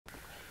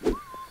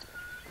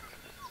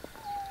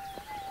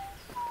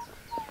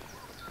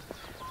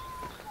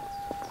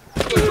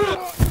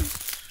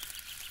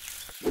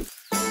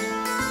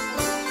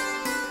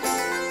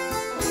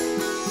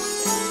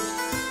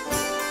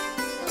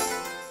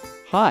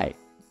Hi,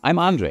 I'm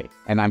Andre,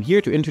 and I'm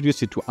here to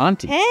introduce you to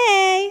Aunty.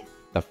 Hey!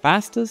 The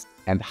fastest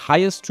and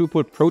highest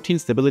throughput protein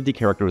stability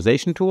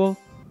characterization tool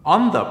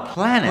on the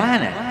planet.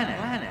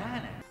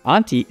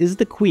 Aunty is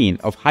the queen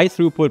of high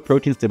throughput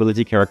protein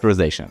stability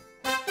characterization.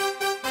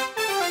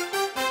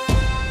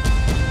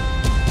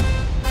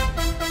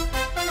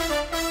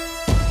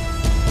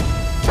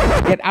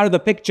 Get out of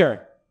the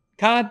picture!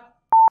 Cut!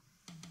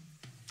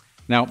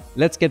 Now,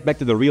 let's get back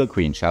to the real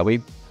queen, shall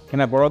we? Can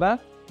I borrow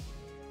that?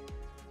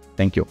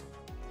 Thank you.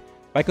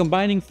 By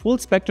combining full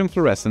spectrum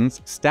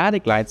fluorescence,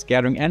 static light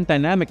scattering, and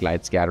dynamic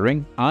light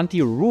scattering,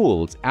 Aunty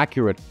rules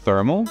accurate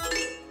thermal,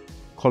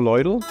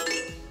 colloidal,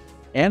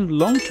 and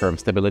long-term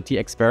stability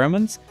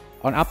experiments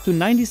on up to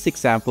 96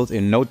 samples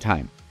in no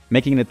time,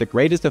 making it the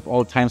greatest of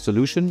all time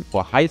solution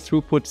for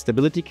high-throughput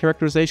stability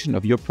characterization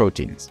of your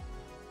proteins.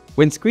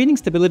 When screening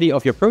stability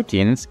of your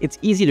proteins, it's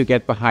easy to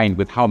get behind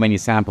with how many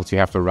samples you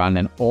have to run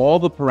and all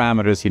the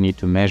parameters you need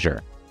to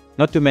measure.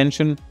 Not to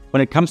mention,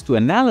 when it comes to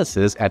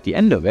analysis at the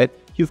end of it,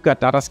 you've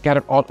got data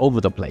scattered all over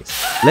the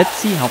place. Let's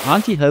see how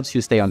Aunty helps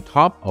you stay on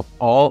top of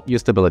all your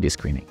stability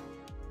screening.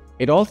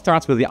 It all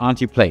starts with the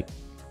Aunty plate.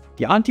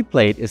 The Aunty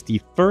plate is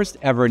the first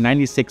ever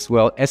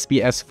 96-well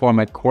SBS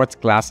format quartz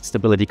glass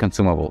stability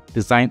consumable,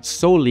 designed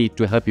solely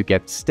to help you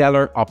get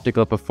stellar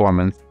optical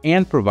performance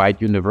and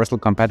provide universal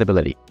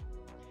compatibility.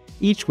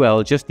 Each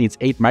well just needs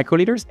 8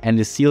 microliters and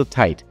is sealed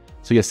tight,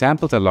 so your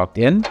samples are locked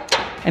in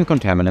and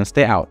contaminants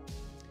stay out.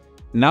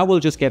 Now we'll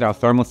just get our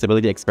thermal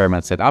stability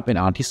experiment set up in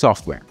Aunty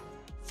software.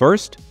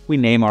 First, we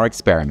name our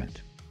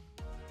experiment.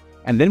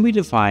 And then we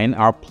define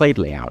our plate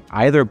layout,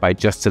 either by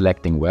just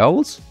selecting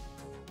wells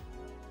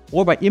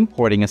or by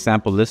importing a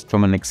sample list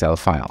from an Excel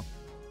file.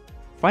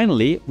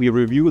 Finally, we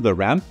review the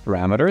ramp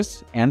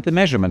parameters and the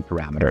measurement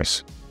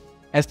parameters.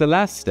 As the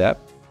last step,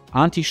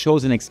 Aunty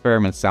shows an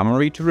experiment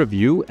summary to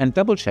review and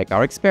double-check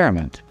our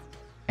experiment.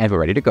 And we're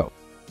ready to go.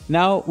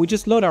 Now, we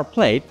just load our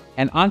plate,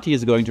 and Aunty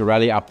is going to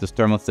rally up this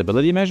thermal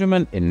stability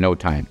measurement in no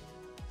time.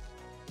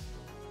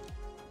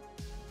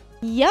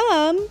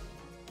 Yum!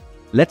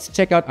 Let's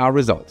check out our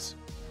results.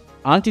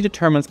 Aunty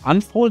determines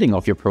unfolding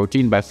of your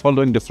protein by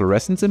following the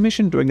fluorescence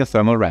emission during the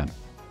thermal ramp.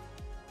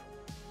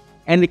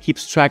 And it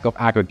keeps track of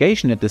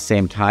aggregation at the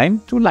same time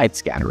through light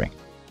scattering.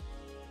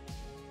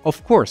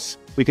 Of course,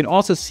 we can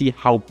also see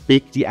how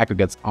big the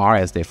aggregates are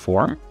as they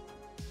form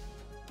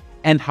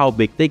and how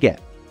big they get.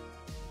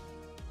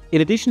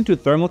 In addition to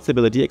thermal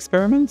stability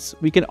experiments,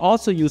 we can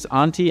also use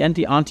Aunty and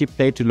the Aunty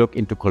plate to look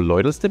into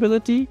colloidal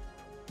stability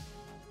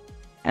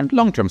and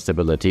long-term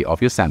stability of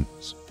your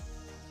samples.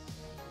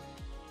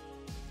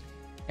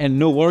 And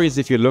no worries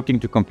if you're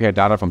looking to compare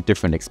data from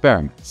different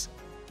experiments.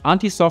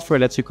 Aunty software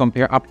lets you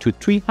compare up to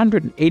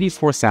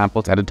 384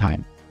 samples at a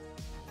time.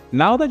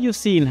 Now that you've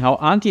seen how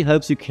Aunty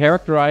helps you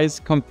characterize,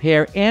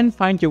 compare, and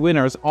find your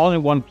winners all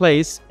in one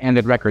place and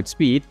at record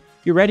speed,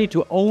 you're ready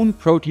to own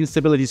protein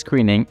stability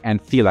screening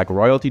and feel like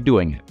royalty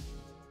doing it.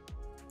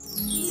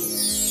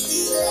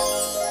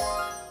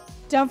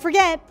 Don't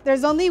forget,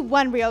 there's only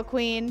one real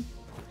queen.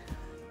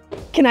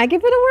 Can I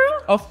give it a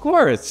whirl? Of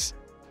course!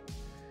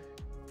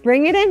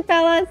 Bring it in,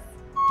 fellas.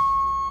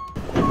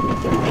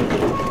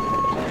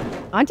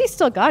 Aunty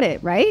still got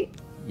it, right?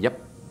 Yep.